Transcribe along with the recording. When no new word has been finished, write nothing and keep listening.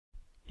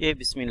Okay,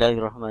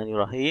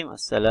 Bismillahirrahmanirrahim.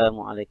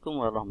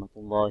 Assalamualaikum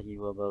warahmatullahi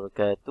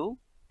wabarakatuh.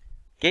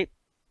 Okay,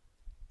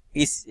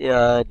 is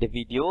the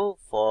video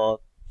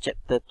for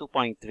chapter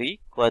 2.3,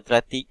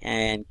 Quadratic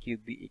and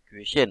Cubic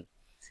Equation.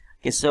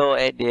 Okay, so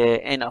at the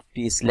end of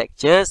this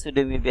lecture,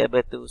 student will be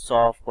able to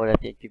solve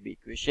quadratic and cubic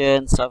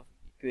equations, solve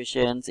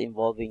equations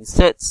involving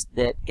sets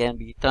that can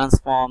be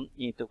transformed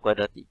into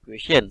quadratic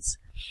equations.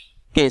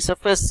 Okay, so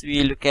first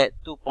we look at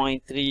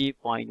 2.3.1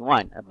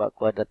 about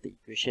quadratic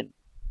equation.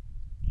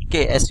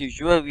 Okay, as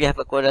usual, we have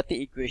a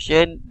quadratic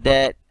equation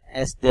that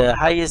has the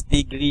highest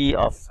degree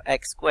of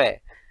x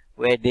squared,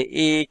 where the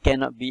a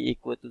cannot be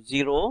equal to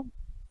 0,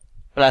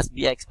 plus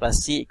bx plus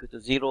c equal to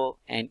 0,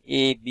 and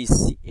a, b,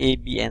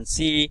 and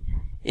c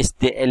is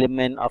the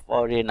element of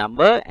our real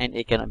number, and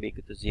a cannot be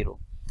equal to 0.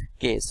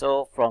 Okay,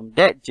 so from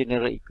that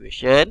general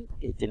equation,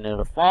 a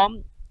general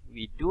form,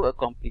 we do a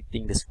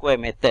completing the square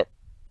method,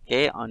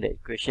 okay, on the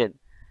equation.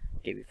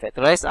 Okay, we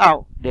factorize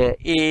out the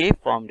a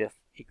from the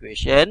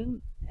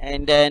equation,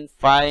 and then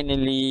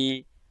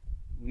finally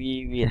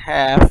we will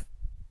have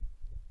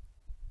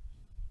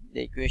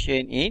the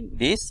equation in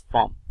this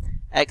form: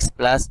 x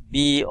plus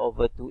b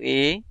over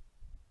 2a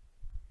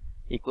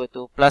equal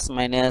to plus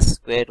minus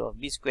square root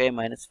of b square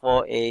minus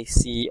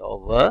 4ac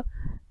over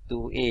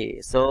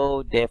 2a.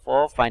 So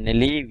therefore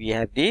finally we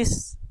have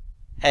this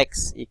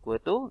x equal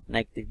to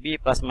negative b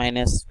plus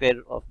minus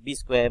square root of b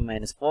square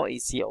minus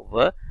 4ac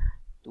over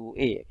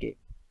 2a. Okay,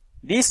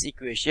 this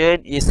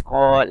equation is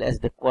called as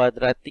the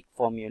quadratic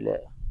formula.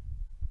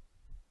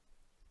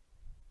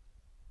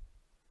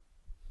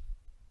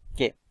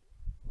 Okay,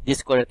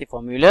 this quadratic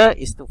formula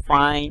is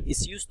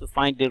used to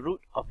find the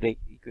root of the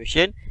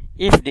equation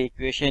if the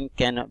equation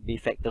cannot be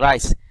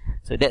factorized.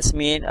 So that's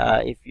mean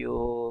if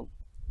you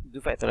do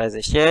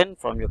factorization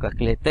from your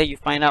calculator, you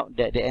find out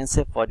that the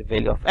answer for the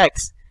value of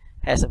x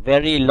has a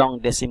very long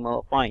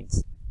decimal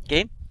points.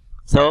 Okay,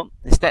 so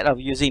instead of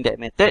using that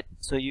method,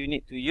 so you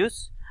need to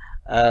use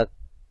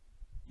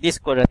this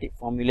quadratic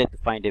formula to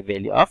find the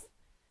value of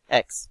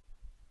x.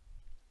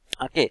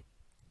 Okay,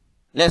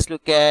 let's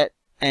look at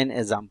an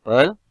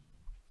example.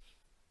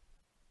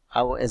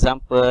 Our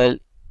example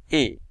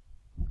A,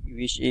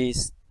 which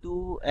is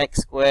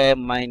 2x squared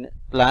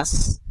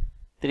plus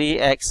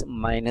 3x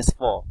minus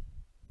 4.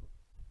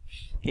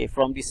 Okay,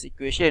 from this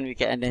equation we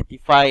can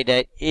identify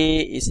that A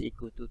is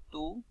equal to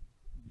 2,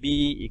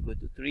 B equal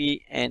to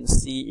 3, and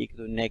C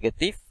equal to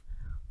negative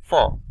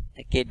 4.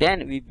 Okay,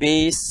 then we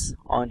base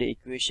on the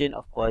equation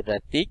of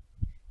quadratic,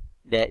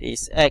 that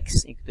is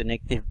x equal to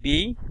negative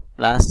b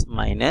plus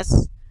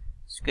minus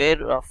square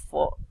root of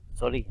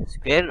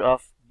square root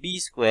of b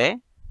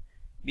square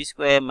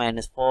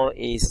minus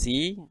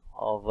 4ac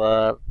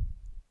over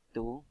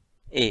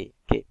 2a.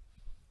 Okay,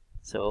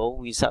 so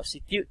we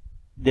substitute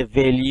the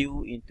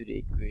value into the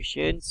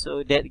equation,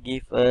 so that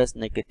gives us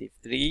negative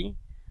 3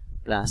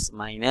 plus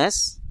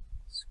minus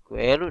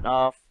square root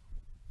of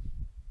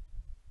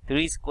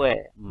 3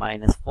 square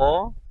minus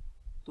 4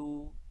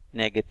 to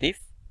negative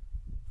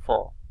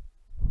 4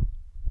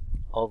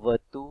 over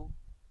 2.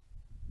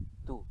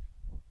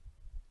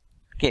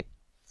 Okay,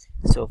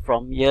 so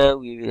from here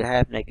we will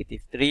have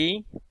negative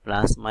 3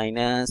 plus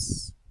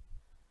minus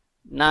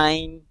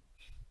 9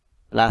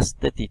 plus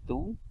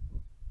 32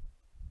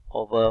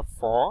 over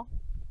 4,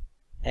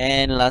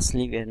 and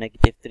lastly we have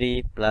negative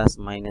 3 plus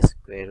minus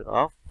square root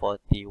of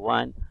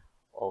 41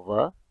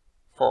 over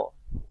 4.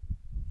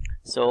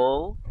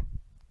 So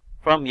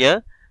from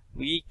here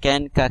we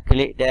can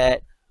calculate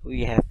that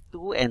we have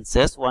two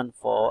answers, one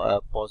for a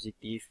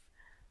positive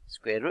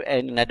square root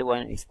and another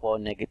one is for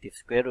negative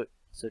square root.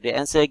 So the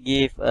answer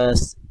gives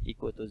us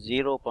equal to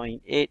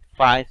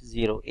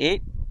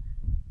 0.8508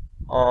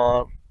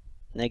 or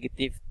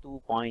negative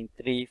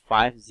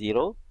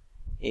 2.3508.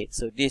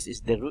 So this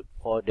is the root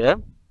for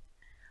the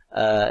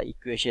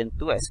equation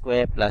 2x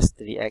squared plus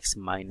 3x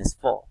minus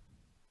 4.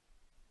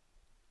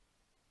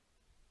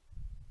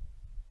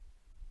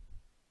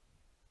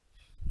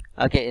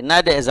 Okay,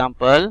 another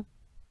example,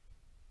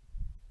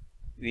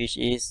 which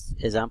is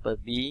example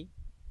B,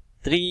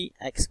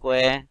 3x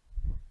squared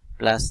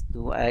plus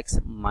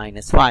 2x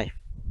minus 5.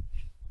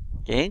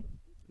 Okay,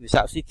 we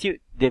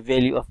substitute the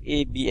value of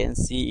a, b, and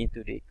c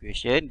into the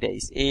equation. That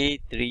is a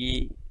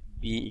 3,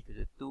 b equal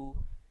to 2,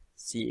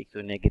 c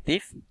equal to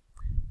negative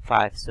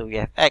 5. So we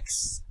have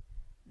x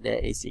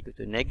that is equal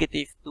to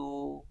negative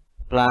 2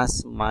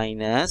 plus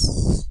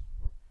minus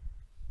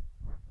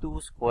 2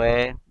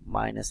 square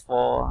minus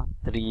 4,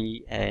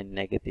 3, and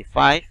negative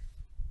 5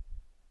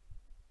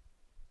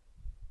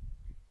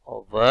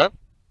 over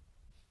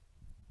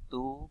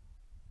 2,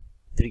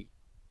 3.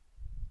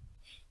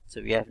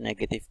 So we have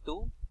negative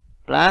 2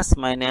 plus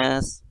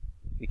minus,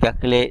 we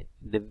calculate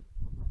the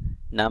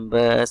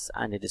numbers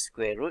under the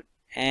square root,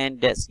 and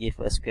that gives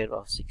a square root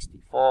of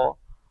 64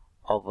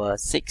 over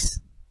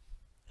 6.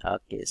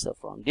 Okay, so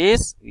from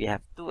this we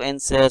have two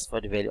answers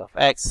for the value of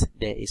x.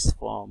 That is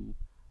from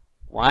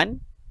 1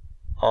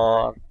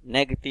 or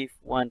negative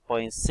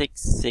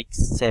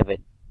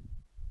 1.667.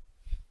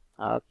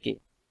 Okay,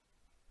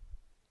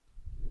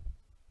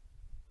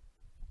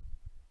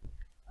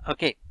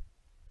 Okay,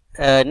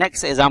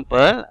 next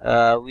example,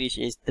 which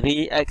is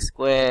 3x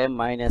squared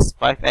minus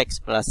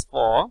 5x plus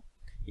 4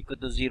 equal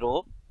to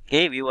 0.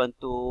 Okay, we want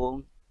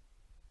to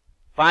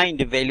find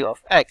the value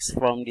of x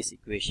from this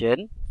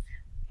equation.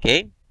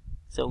 Okay,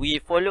 so we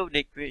follow the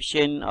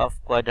equation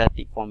of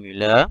quadratic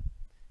formula.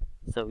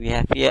 So we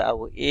have here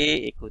our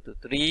a equal to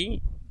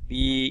 3,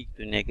 b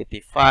to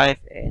negative 5,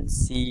 and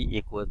c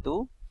equal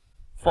to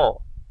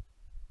 4.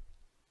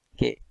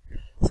 Okay,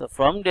 so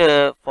from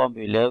the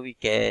formula we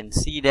can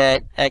see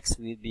that x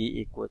will be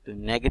equal to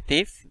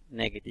negative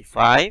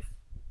 5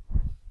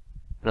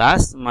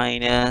 plus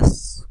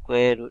minus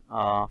square root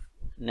of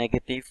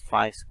negative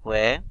 5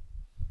 square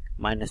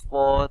minus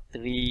 4,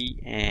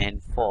 3,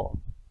 and 4.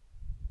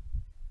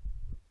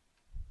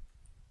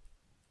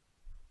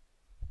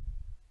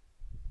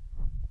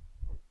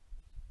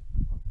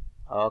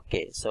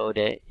 Okay, so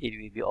that it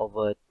will be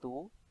over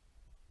 2,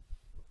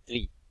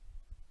 3.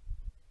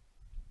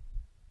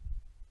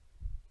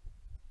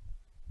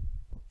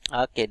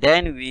 Okay,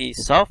 then we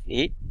solve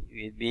it. It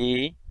will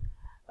be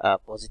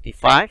positive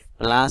 5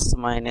 plus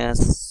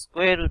minus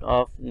square root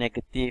of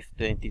negative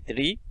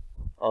 23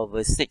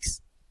 over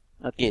 6.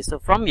 Okay, so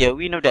from here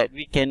we know that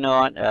we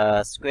cannot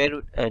square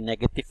root a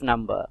negative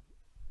number.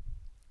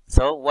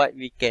 So what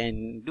we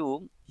can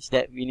do is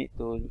that we need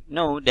to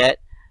know that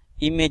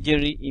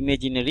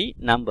imaginary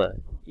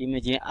number,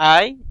 imaginary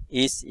I,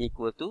 is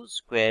equal to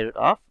square root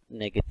of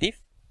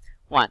negative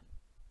 1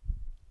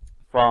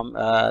 from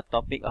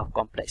topic of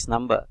complex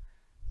number.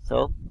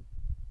 So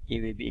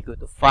it will be equal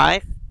to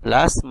 5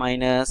 plus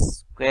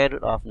minus square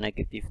root of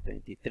negative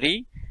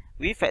 23.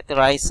 We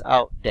factorize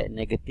out that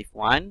negative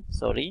 1,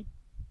 sorry.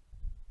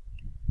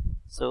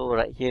 So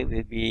right here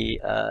will be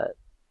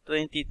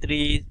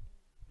 23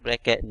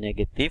 bracket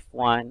negative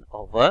 1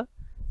 over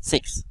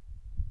 6.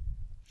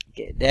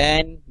 Okay,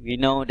 then we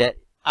know that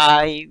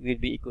I will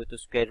be equal to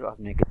square root of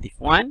negative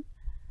 1.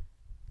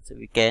 So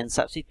we can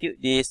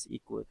substitute this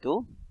equal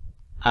to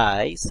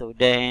I. So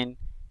then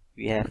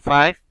we have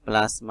 5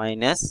 plus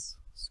minus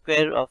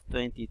square root of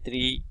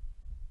 23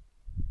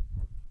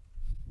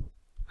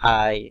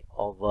 I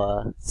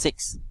over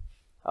 6.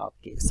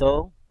 Okay,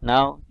 so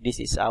now this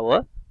is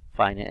our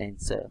final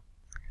answer.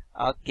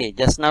 Okay,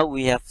 just now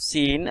we have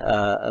seen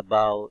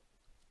about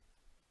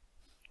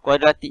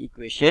quadratic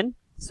equation.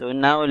 So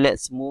now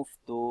let's move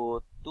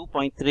to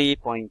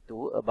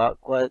 2.3.2 about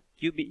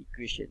cubic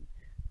equation.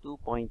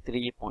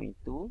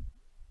 2.3.2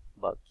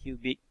 about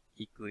cubic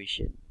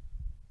equation.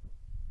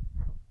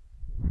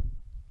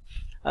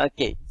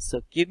 Okay,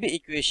 so cubic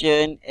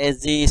equation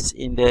exists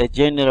in the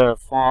general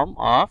form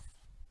of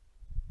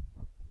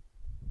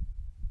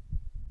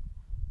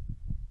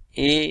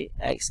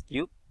ax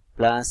cubed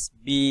plus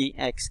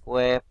bx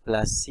squared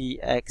plus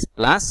cx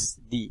plus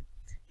d.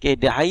 Okay,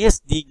 the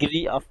highest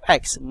degree of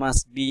x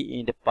must be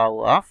in the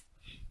power of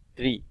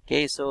 3.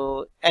 Okay,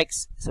 so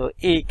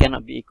a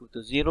cannot be equal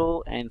to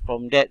 0, and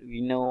from that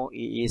we know it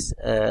is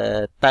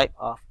a type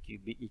of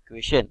cubic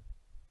equation.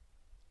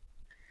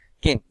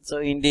 Okay, so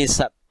in this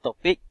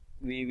subtopic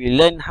we will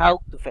learn how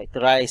to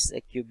factorize a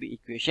cubic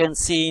equation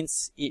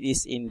since it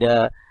is in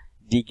the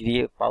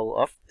degree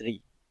power of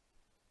 3.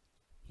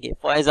 Okay,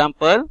 for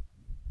example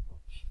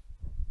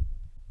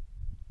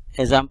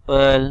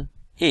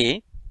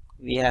A,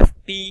 we have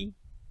px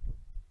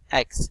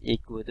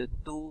equal to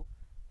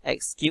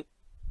 2x cubed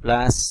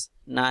plus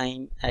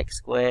 9x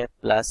squared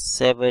plus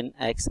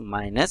 7x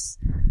minus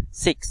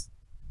 6.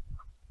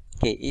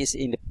 Okay, is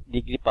in the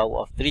degree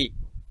power of 3.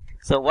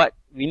 So what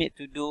we need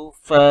to do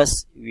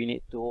first, we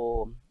need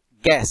to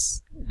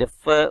guess the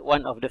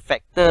one of the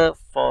factor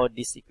for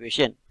this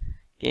equation.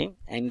 Okay,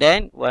 and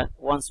then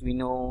once we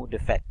know the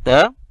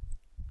factor,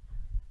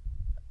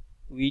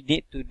 we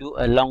need to do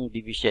a long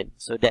division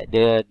so that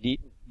the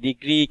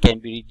degree can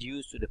be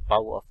reduced to the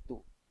power of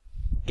 2.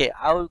 Okay,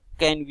 how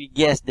can we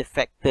guess the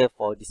factor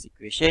for this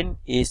equation?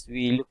 Is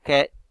we look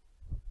at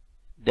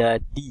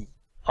the d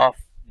of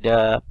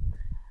the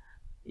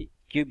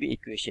cubic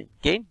equation.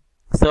 Okay,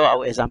 so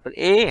our example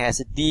A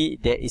has a d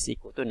that is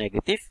equal to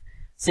negative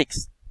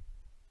 6.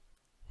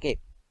 Okay,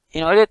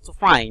 in order to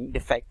find the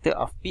factor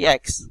of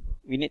px,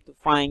 we need to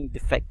find the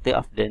factor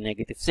of the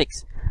negative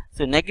 6.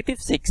 So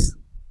negative 6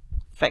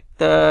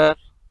 factor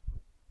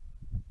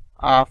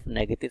of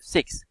negative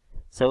 6.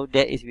 So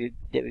that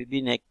will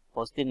be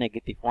positive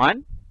negative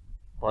 1,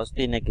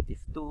 positive negative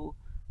 2,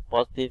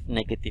 positive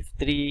negative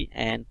 3,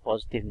 and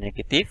positive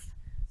negative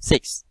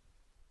 6.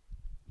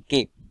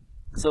 Okay,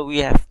 so we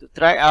have to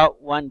try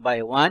out one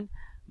by one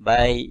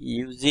by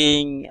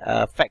using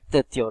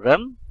factor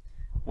theorem.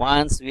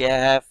 Once we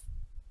have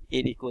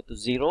it equal to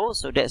 0,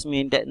 so that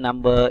means that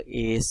number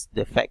is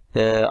the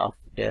factor of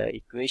the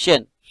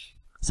equation.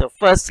 So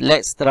first,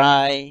 let's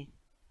try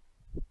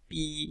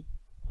p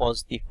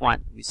positive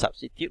 1. We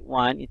substitute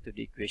 1 into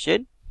the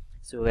equation.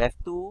 So we have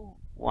 2,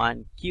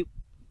 1 cubed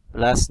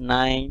plus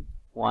 9,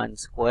 1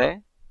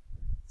 square,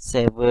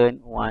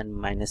 7, 1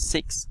 minus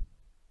 6.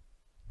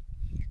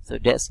 So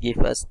that's give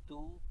us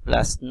 2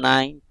 plus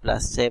 9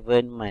 plus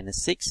 7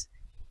 minus 6.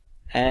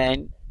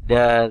 And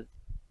the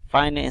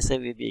final answer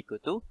will be equal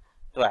to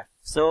 12.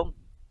 So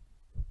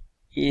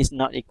it is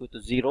not equal to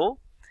 0.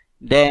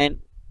 Then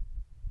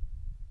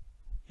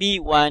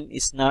P1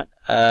 is not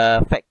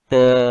a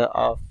factor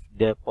of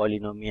the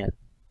polynomial.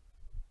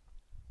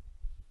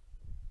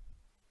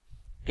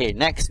 Okay,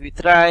 next we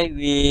try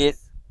with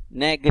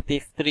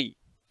negative 3.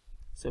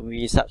 So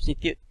we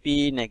substitute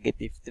P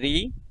negative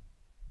 3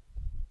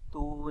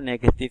 to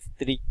negative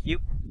 3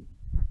 cube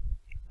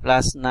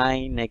plus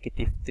 9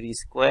 negative 3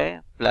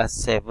 square plus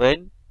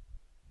 7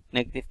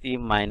 negative 3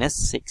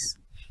 minus 6.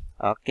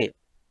 Okay,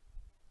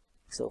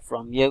 so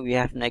from here we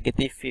have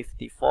negative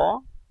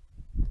 54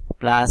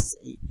 plus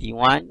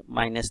 81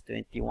 minus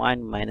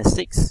 21 minus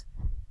 6,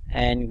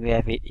 and we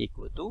have it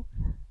equal to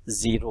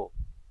 0.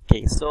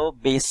 Okay, so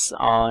based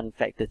on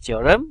factor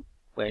theorem,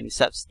 when we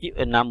substitute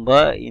a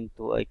number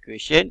into an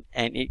equation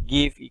and it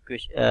gives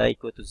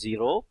equal to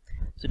 0,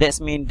 so that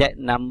means that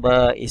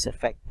number is a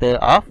factor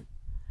of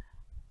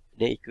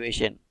the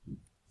equation.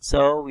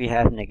 So we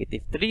have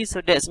negative 3,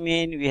 so that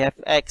means we have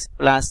x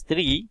plus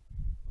 3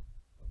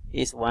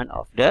 is one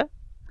of the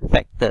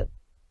factor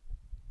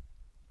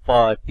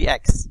for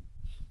px,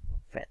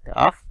 factor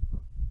of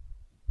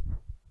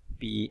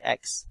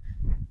px.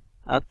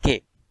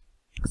 Okay,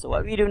 so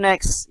what we do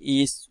next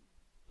is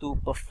to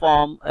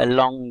perform a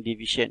long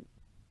division.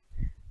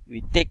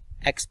 We take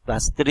x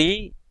plus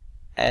 3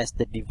 as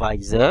the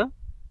divisor.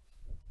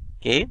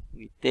 Okay,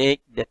 we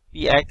take the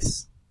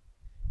px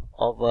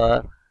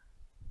over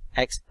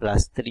x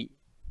plus 3.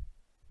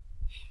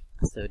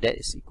 So that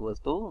is equal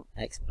to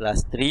x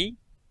plus 3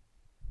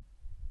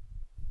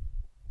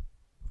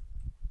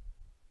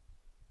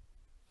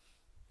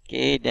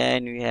 okay,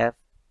 then we have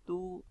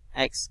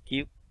 2x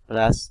cubed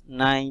plus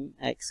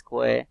 9x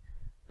squared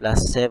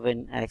plus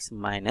 7x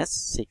minus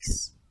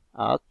 6.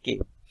 Okay,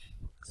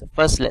 so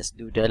first let's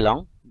do the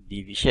long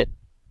division.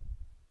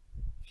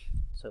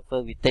 So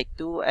first we take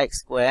 2x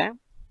squared,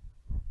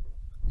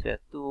 so we have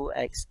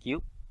 2x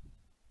cubed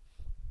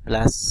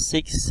plus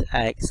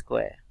 6x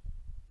squared.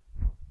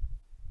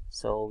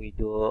 So we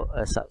do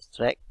a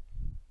subtract.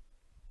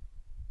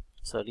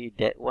 Sorry,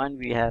 that one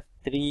we have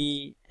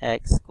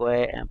 3x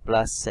squared and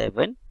plus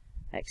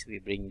 7x. We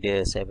bring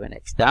the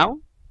 7x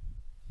down.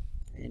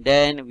 And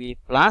then we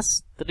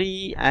plus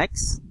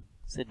 3x.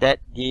 So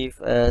that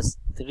gives us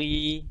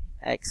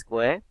 3x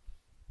squared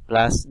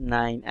plus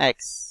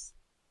 9x.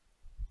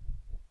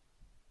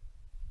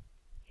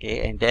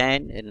 Okay, and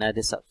then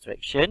another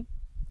subtraction.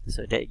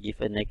 So that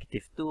gives a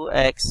negative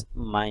 2x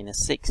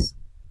minus 6.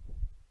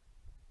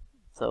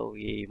 So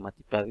we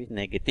multiply with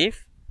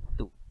negative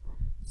 2.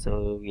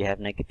 So we have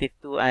negative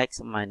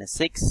 2x minus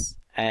 6.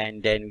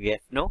 And then we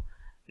have no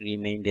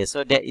remainder.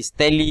 So that is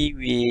tally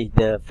with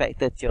the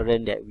factor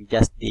theorem that we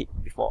just did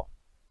before.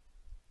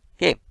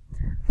 Okay.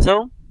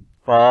 So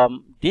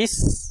from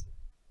this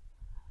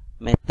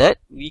method,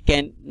 we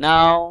can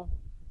now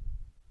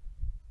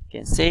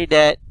say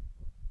that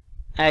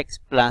x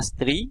plus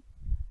 3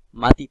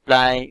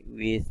 multiply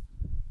with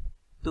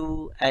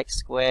 2x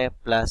squared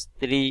plus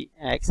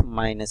 3x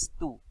minus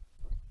 2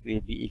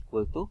 will be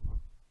equal to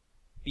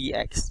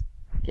px.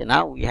 Okay,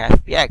 now we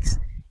have px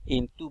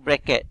in two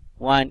brackets.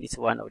 One is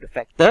one of the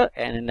factor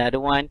and another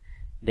one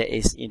that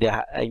is in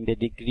the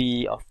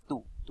degree of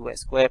 2. 2x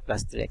squared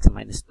plus 3x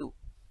minus 2.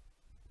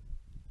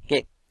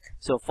 Okay,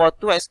 so for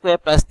 2x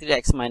squared plus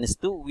 3x minus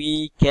 2,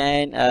 we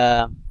can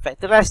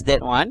factorize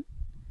that one.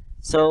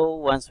 So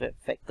once we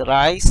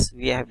factorize,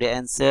 we have the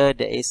answer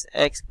that is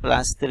x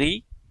plus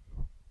 3,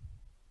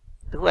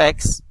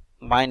 2x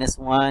minus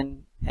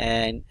 1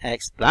 and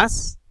x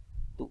plus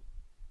 2.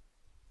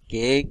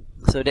 Okay,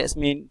 so that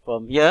means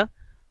from here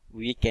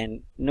we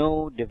can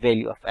know the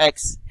value of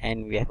x,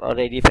 and we have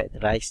already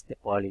factorized the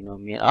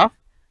polynomial of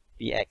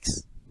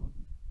px.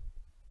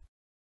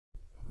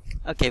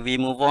 Okay, we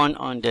move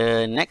on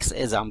the next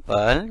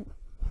example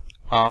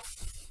of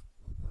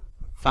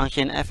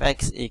function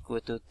fx equal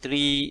to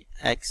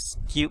 3x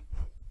cubed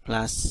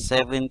plus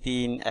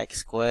 17x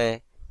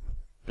squared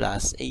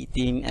plus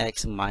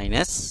 18x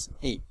minus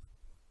 8.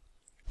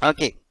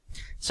 Okay,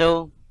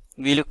 so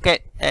we look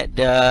at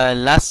the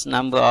last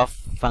number of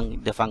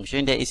the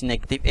function, that is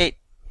negative 8,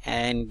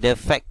 and the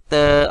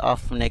factor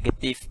of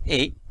negative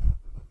 8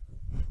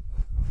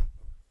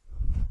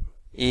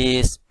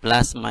 is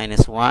plus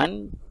minus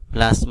 1,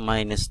 plus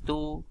minus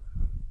 2,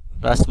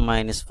 plus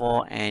minus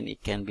 4, and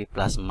it can be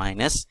plus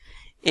minus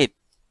 8.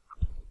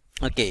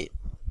 Okay,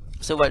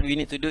 so what we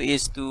need to do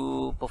is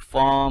to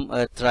perform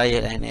a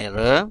trial and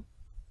error.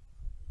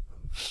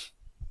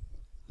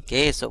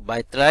 Okay, so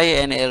by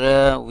trial and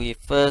error, we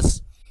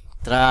first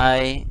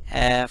try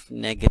f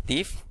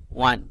negative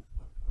 1.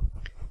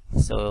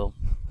 So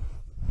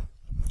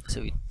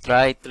we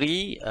try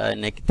 3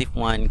 negative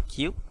 1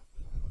 cube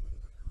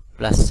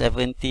plus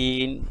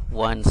 17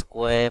 1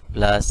 square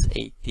plus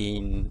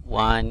 18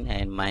 1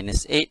 and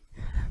minus 8.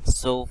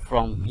 So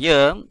from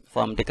here,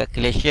 from the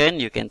calculation,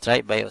 you can try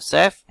it by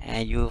yourself,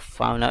 and you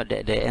found out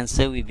that the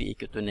answer will be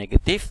equal to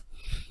negative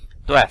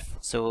 12.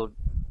 So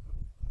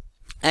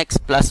x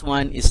plus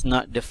 1 is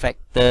not the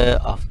factor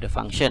of the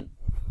function.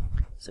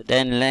 So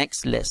then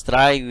next, let's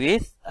try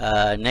with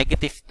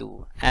negative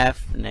 2,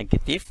 f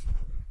negative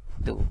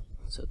 2.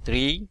 So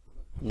 3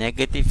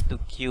 negative 2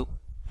 cube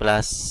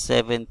plus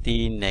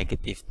 17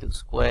 negative 2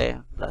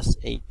 square plus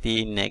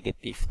 18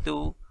 negative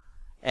 2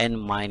 and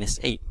minus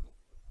 8.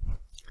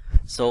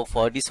 So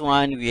for this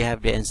one, we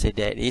have the answer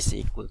that is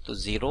equal to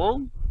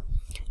 0.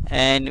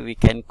 And we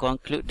can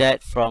conclude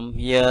that from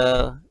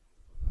here,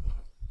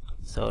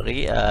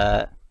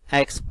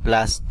 x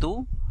plus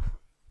 2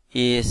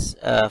 is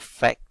a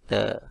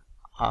factor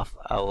of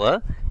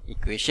our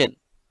equation.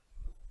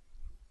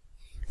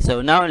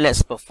 So now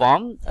let's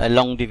perform a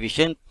long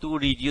division to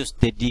reduce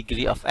the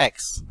degree of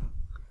x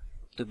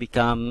to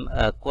become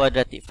a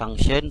quadratic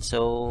function,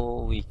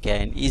 so we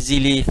can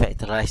easily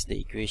factorize the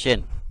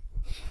equation.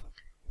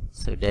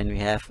 So then we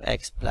have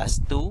x plus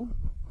 2,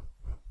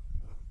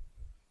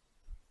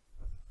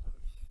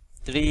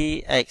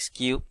 3x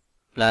cubed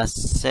plus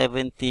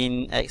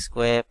 17x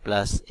squared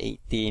plus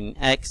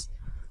 18x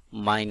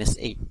minus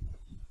 8.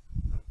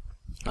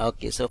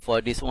 Okay, so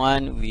for this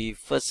one, we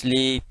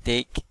firstly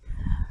take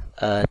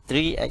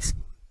 3x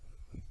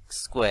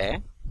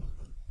squared.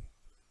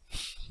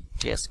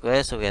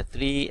 So we have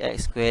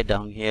 3x squared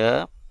down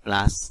here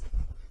plus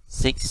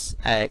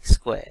 6x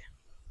squared.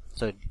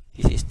 So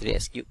this is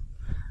 3x cubed.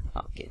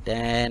 Okay,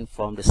 then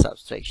from the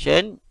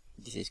subtraction,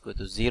 this is equal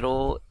to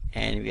 0,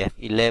 and we have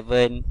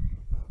 11x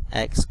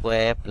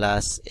squared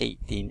plus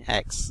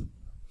 18x.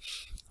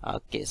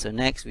 Okay, so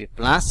next we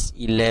plus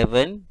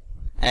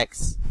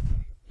 11x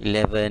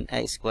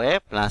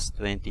squared plus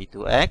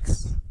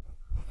 22x.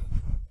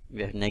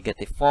 We have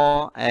negative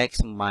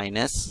 4x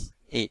minus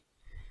 8.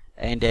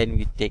 And then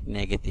we take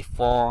negative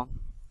 4.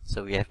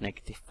 So we have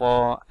negative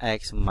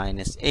 4x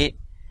minus 8.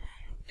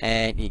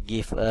 And it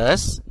gives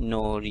us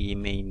no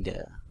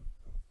remainder,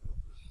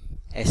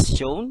 as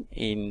shown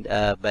in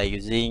by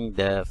using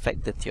the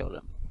factor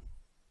theorem.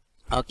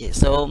 Okay,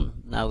 so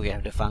now we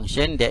have the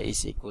function that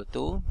is equal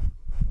to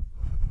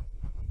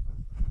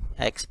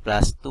x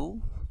plus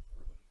 2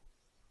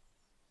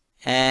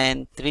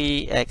 and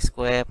 3x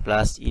squared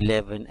plus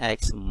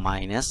 11x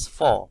minus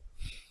 4.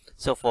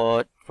 So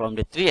from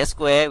the 3x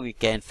squared, we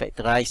can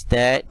factorize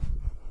that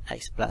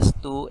x plus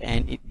 2,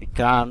 and it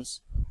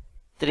becomes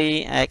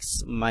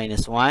 3x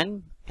minus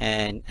 1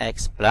 and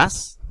x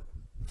plus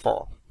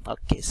 4.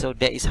 Okay, so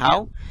that is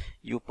how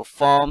you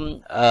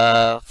perform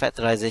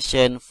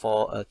factorization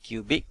for a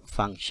cubic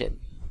function.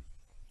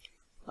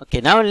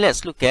 Okay, now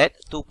let's look at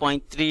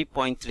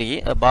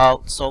 2.3.3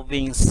 about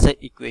solving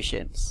set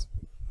equations.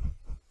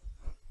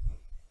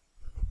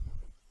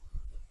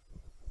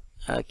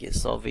 Okay,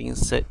 solving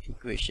set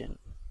equation.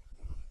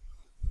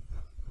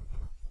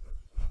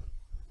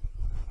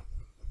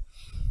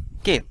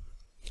 Okay,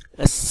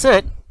 a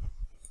set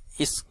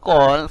is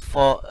called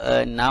for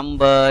a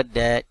number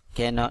that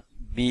cannot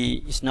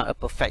be, is not a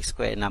perfect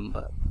square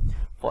number.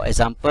 For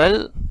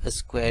example, a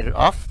square root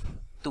of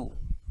 2,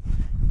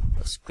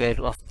 a square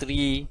root of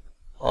 3,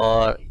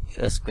 or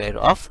a square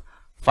root of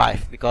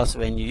 5, because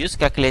when you use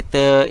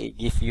calculator, it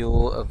gives you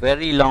a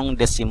very long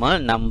decimal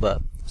number.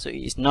 So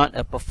it is not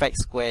a perfect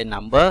square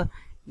number,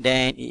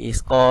 then it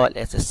is called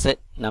as a set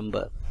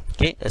number.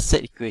 Okay, a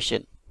set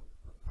equation.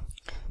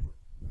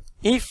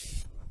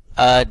 If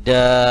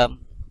the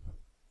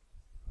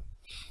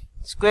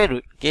square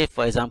root, okay,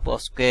 for example,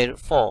 of square root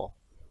 4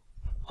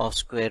 or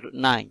square root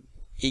 9,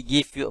 it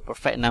gives you a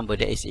perfect number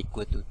that is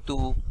equal to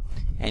 2,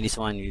 and this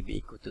one will be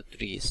equal to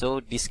 3. So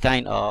this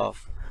kind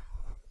of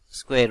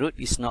square root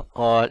is not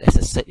called as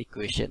a set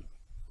equation.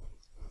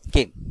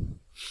 Okay.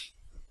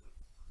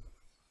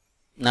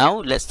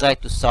 Now let's try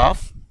to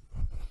solve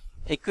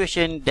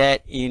equation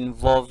that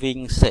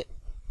involving set.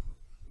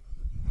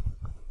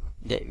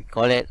 That we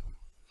call it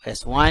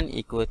as 1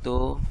 equal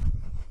to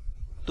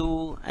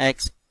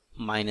 2x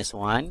minus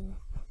 1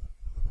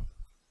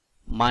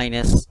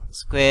 minus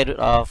square root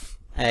of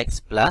x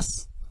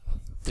plus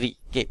 3.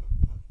 Okay.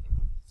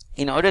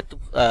 In order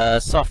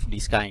to solve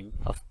this kind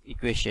of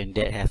equation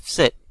that have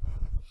set,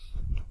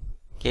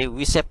 okay,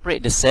 we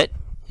separate the set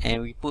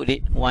and we put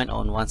it one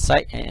on one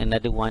side and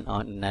another one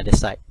on another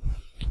side.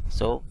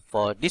 So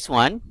for this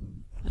one,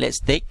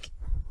 let's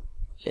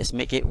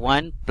make it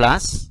 1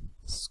 plus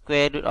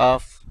square root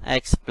of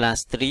x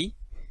plus 3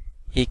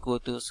 equal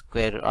to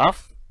square root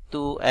of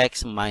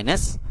 2x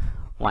minus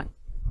 1.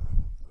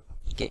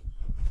 Okay.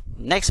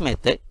 Next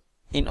method,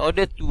 in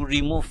order to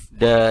remove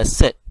the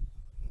set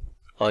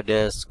or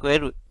the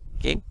square root,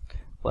 okay,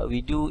 what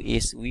we do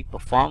is we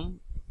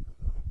perform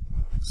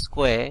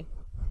square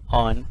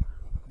on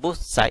both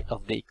sides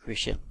of the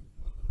equation.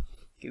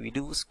 Okay, we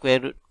do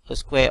square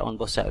on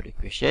both sides of the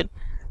equation.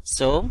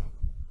 So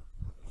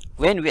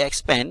when we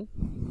expand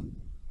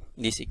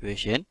this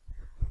equation,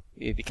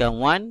 it become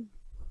 1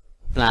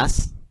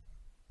 plus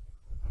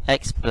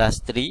x plus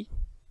 3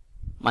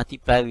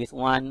 multiplied with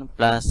 1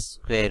 plus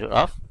square root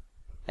of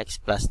x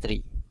plus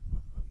 3.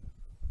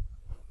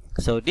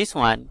 So this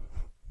one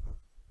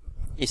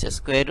is a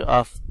square root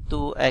of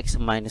 2x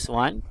minus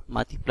 1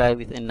 multiplied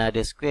with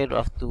another square root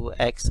of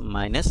 2x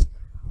minus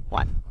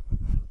 1.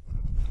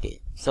 Okay,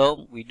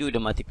 So we do the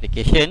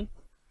multiplication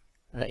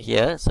right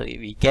here. So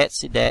we get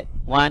that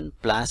 1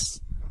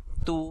 plus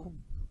 2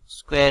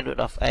 square root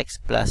of x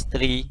plus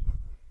 3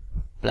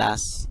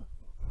 plus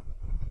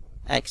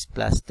x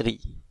plus 3.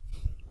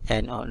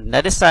 And on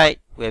another side,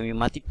 when we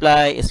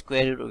multiply a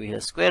square root with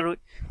a square root,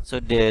 so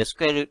the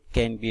square root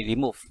can be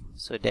removed.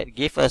 So that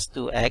gives us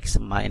 2x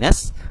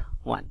minus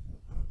 1.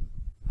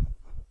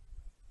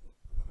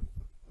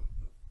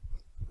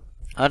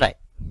 Alright.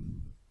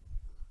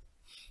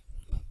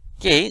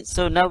 Okay,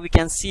 so now we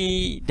can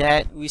see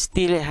that we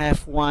still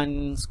have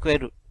one square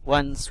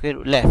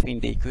root left in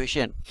the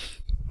equation.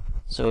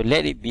 So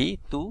let it be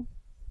 2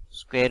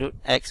 square root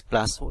x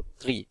plus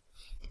 3.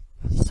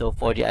 So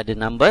for the other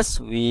numbers,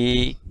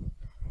 we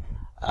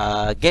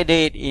gather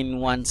it in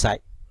one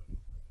side.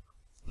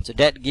 So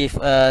that gives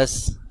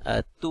us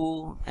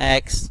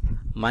 2x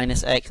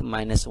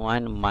minus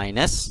 1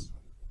 minus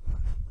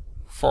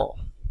 4.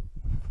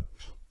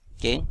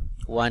 Okay,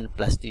 1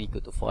 plus 3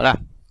 equal to 4 lah.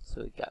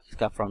 So it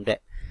comes from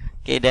that.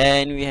 Okay,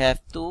 then we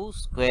have 2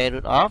 square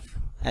root of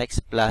x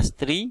plus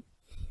 3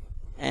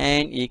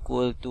 and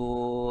equal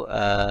to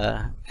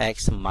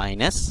x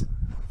minus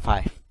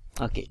 5.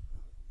 Okay,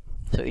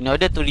 so in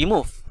order to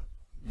remove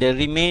the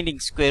remaining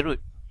square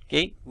root,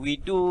 okay, we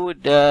do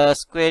the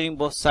squaring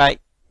both side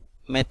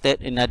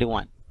method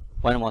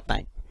one more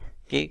time.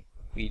 Okay,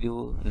 we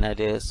do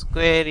another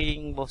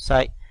squaring both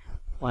side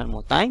one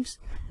more times,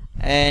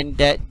 and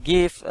that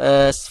gives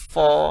us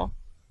 4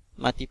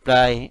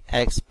 multiply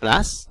x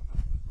plus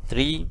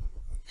 3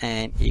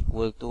 and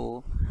equal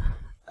to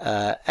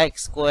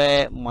x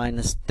squared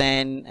minus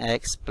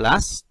 10x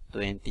plus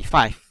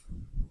 25.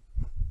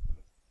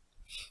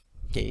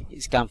 Okay,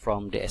 it's come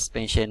from the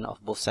expansion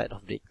of both sides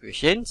of the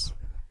equations.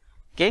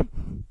 Okay,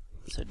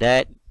 so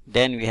that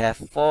then we have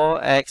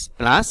 4x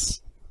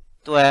plus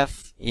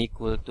 12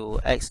 equal to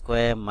x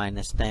squared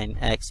minus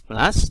 10x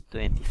plus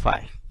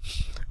 25.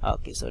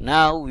 Okay, so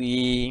now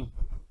we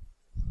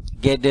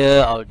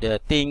gather all the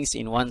things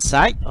in one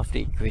side of the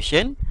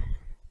equation.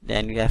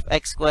 Then we have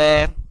x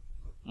squared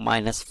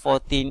minus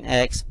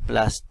 14x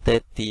plus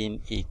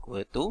 13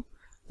 equal to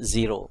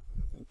 0.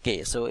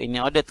 Okay, so in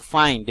order to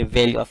find the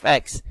value of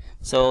x,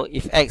 so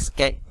if x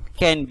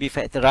can be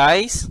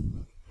factorized,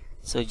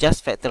 so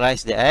just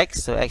factorize the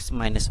x. So x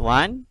minus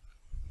 1,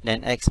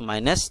 then x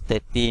minus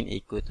 13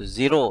 equal to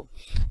 0.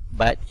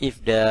 But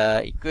if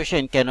the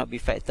equation cannot be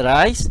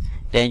factorized,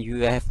 then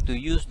you have to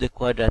use the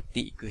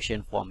quadratic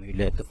equation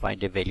formula to find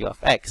the value of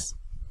x.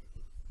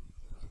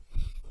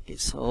 Okay,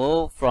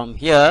 so from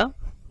here,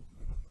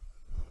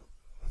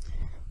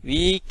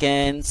 we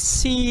can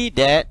see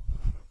that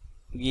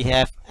we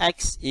have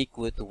x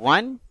equal to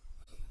 1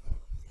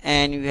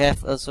 and we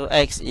have also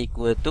x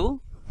equal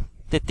to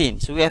 13.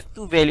 So we have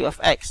two values of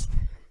x.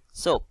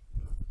 So,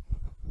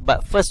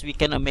 but first we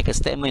cannot make a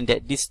statement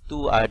that these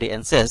two are the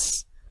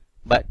answers.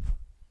 But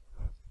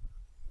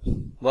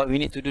what we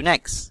need to do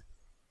next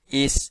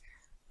is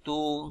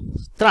to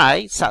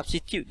try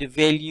substitute the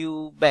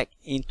value back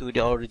into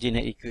the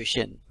original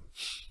equation.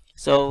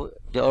 So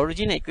the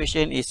original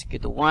equation is equal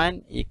to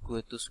 1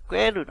 equal to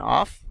square root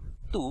of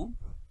 2.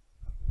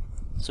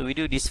 So we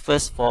do this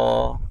first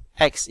for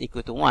x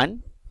equal to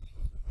 1.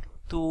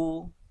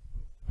 2,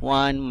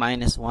 1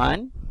 minus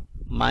 1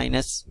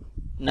 minus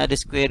another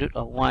square root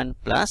of 1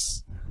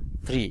 plus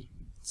 3.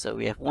 So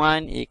we have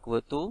 1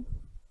 equal to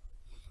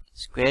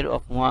square root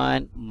of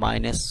 1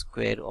 minus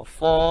square root of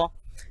 4.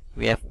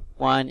 We have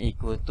 1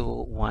 equal to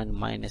 1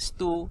 minus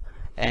 2,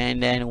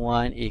 and then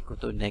 1 equal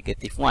to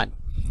negative 1.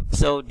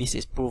 So this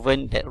is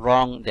proven that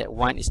wrong, that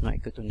 1 is not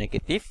equal to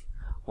negative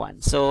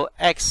 1. So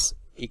x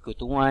equal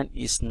to 1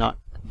 is not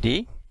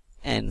the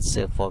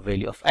answer for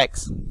value of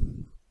x.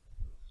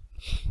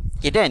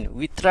 Okay, then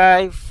we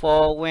try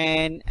for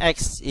when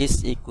x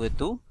is equal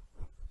to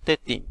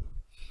 13.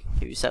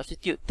 Okay, we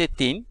substitute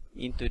 13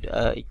 into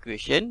the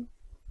equation.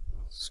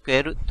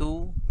 Square root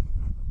 2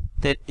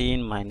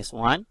 13 minus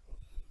 1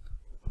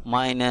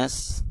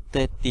 minus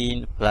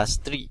 13 plus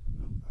 3.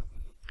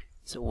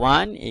 So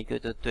 1 equal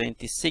to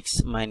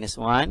 26 minus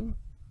 1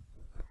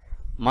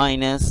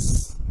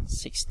 minus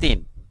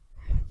 16.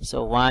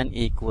 So 1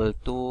 equal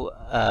to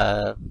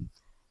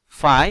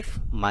 5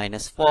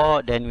 minus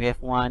 4. Then we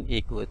have 1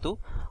 equal to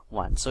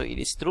 1. So it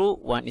is true,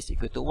 1 is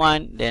equal to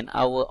 1. Then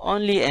our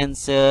only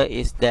answer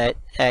is that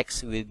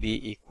x will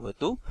be equal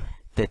to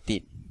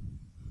 13.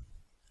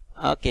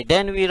 Okay,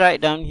 then we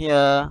write down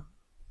here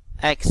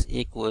x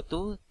equal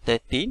to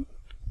 13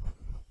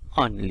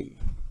 only.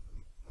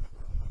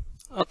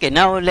 Okay,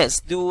 now let's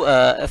do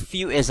a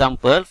few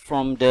examples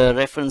from the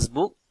reference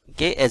book.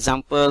 Okay,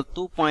 example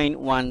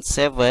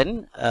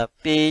 2.17,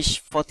 page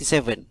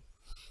 47.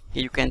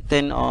 Okay, you can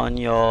turn on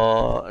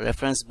your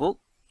reference book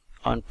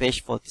on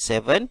page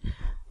 47.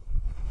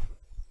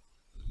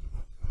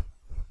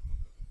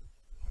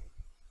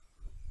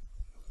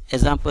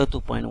 Example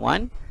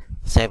 2.17.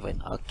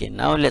 Okay,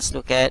 now let's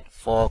look at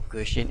for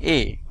question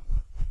A.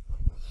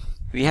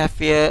 We have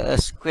here a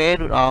square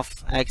root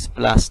of x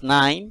plus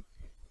 9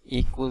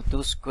 equal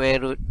to square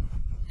root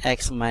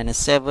x minus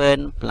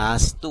 7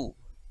 plus 2.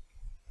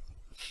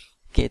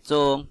 Okay,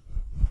 so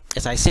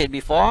as I said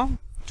before,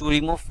 to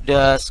remove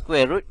the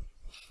square root,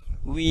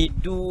 we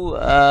do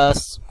a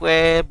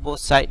square both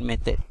side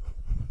method.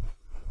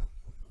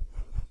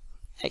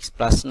 X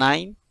plus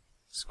 9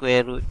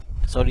 square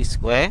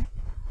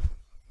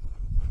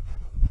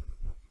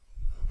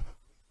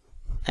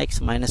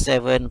x minus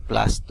 7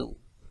 plus 2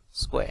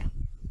 square.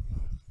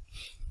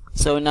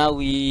 So now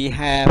we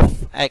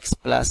have x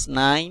plus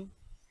 9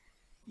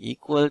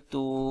 equal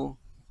to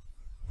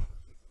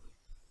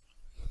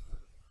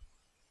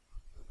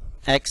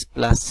x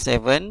plus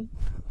 7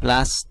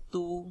 plus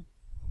 2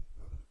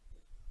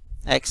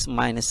 x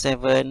minus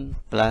 7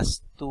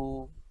 plus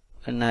 2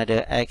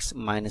 another x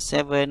minus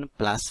 7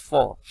 plus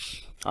 4.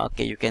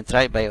 Okay, you can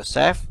try it by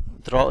yourself.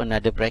 Draw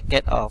another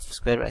bracket of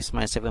square root x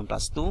minus 7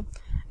 plus 2,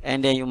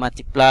 and then you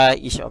multiply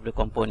each of the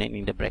component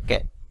in the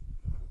bracket.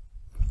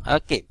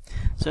 Okay,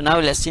 so now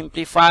let's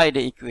simplify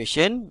the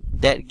equation.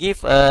 That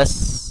gives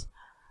us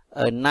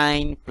a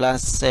 9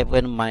 plus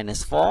 7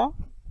 minus 4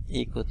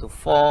 equal to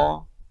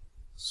 4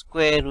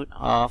 square root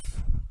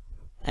of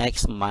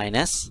x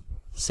minus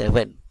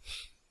 7.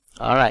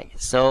 Alright,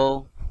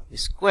 so we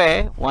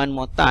square one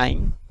more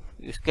time.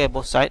 We square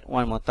both sides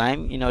one more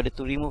time in order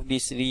to remove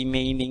this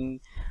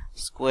remaining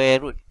square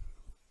root.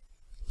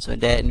 So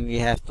then we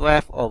have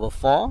 12 over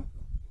 4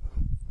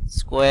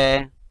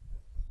 square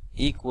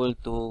equal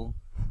to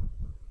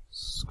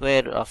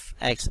square root of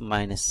x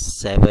minus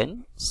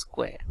 7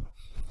 square.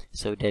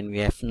 So then we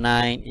have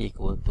 9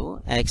 equal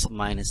to x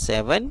minus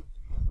 7.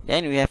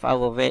 Then we have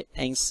our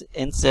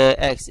answer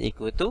x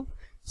equal to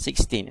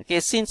 16. Okay,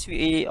 since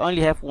we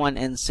only have one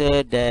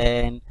answer,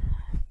 then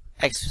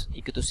x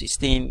equal to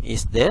 16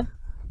 is the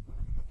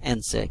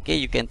answer. Okay,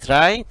 you can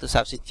try to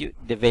substitute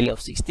the value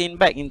of 16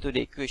 back into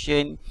the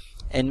equation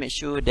and make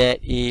sure that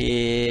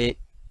it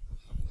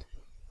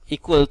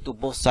equal to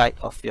both sides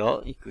of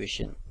your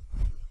equation.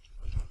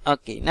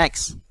 Okay,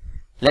 next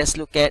let's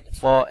look at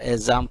for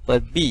example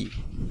B.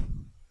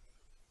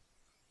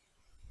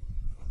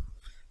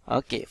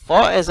 Okay,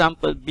 for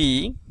example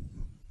B,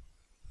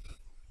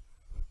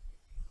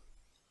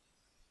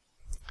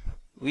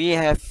 we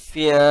have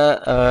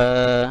here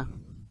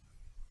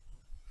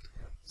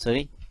so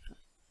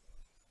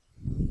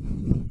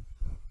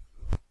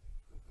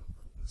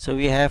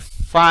we have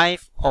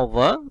 5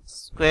 over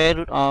square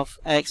root of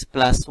x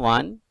plus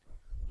 1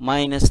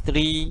 minus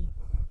 3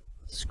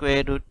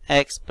 square root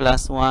x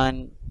plus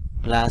 1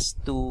 plus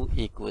 2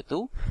 equal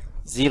to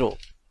 0.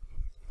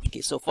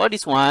 Okay, so for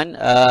this one,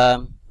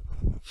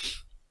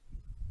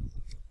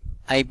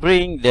 I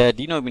bring the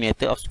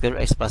denominator of square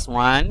root x plus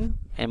 1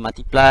 and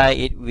multiply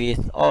it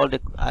with all the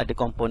other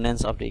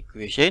components of the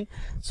equation.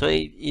 So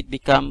it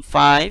becomes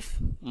 5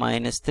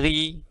 minus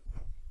 3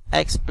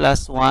 x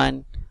plus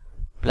 1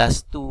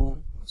 plus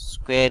 2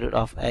 square root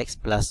of x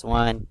plus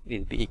 1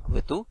 will be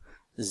equal to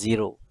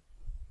 0.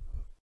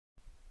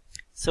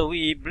 So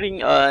we bring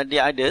the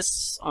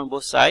others on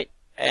both sides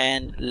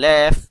and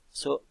left.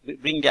 So we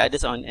bring the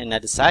others on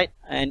another side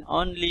and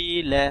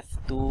only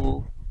left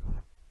to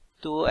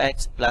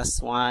 2x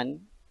plus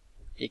 1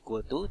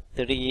 equal to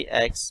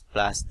 3x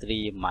plus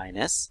 3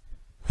 minus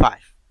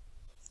 5.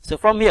 So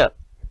from here,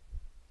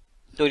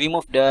 to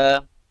remove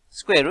the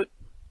square root,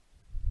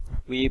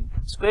 we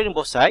square in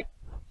both sides.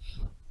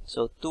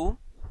 So 2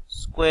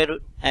 square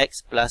root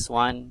x plus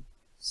 1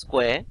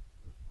 square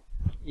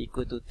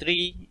equal to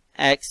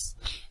 3x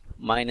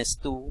minus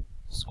 2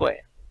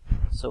 square.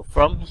 So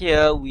from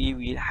here, we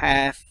will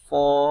have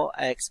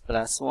 4x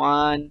plus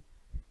 1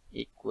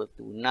 equal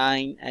to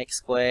 9x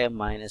squared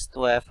minus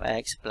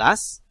 12x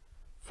plus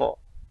 4.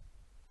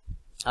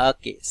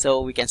 Okay,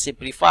 so we can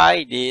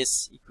simplify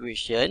this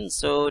equation.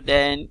 So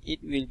then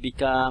it will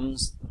become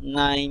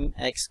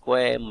 9x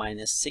squared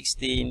minus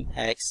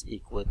 16x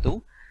equal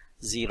to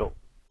 0.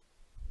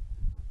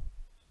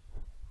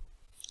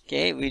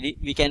 Okay,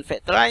 we can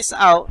factorize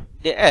out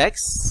the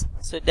x,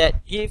 so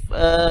that gives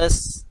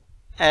us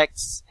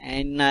x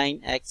and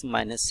 9x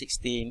minus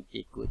 16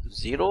 equal to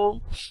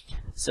 0.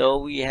 So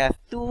we have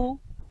two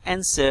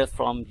answers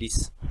from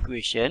this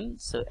equation.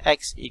 So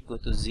x equal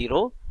to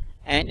 0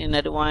 and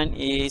another one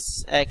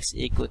is x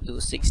equal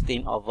to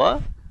 16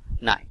 over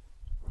 9.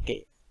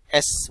 Okay,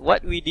 as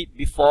what we did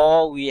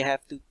before, we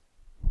have to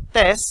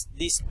test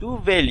these two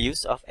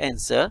values of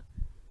answer,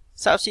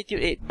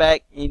 substitute it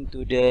back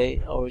into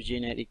the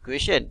original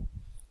equation.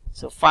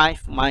 So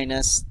 5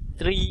 minus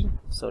 3,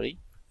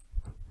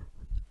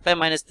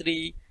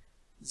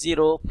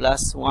 0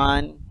 plus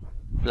 1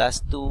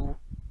 plus 2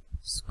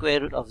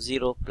 square root of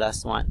 0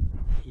 plus 1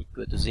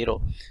 equal to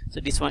 0.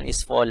 So this one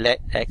is for let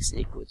x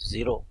equal to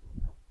 0.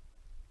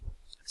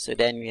 So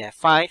then we have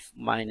 5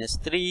 minus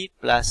 3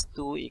 plus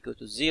 2 equal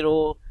to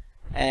 0,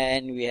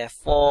 and we have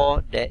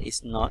 4 that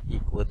is not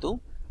equal to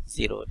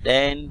 0.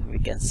 Then we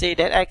can say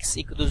that x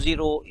equal to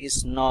 0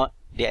 is not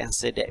the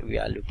answer that we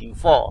are looking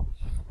for.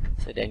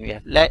 So then we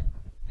have let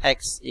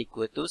x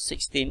equal to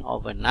 16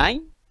 over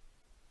 9.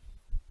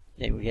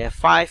 Then we have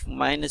 5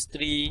 minus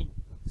 3,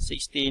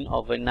 16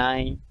 over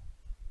 9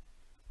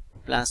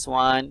 plus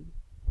 1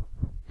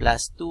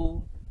 plus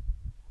 2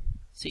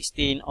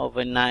 16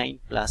 over 9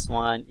 plus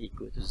 1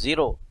 equal to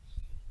 0.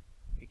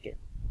 We can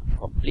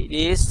complete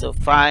this. So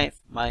 5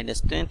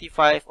 minus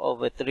 25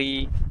 over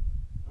 3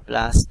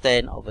 plus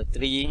 10 over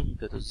 3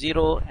 equal to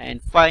 0.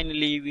 And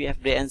finally, we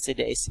have the answer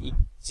that is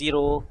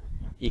 0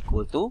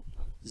 equal to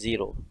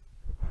 0.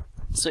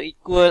 So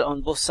equal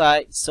on both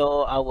sides.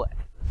 So our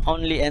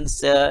only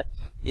answer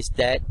is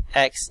that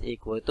x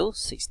equal to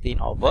 16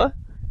 over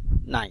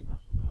 9.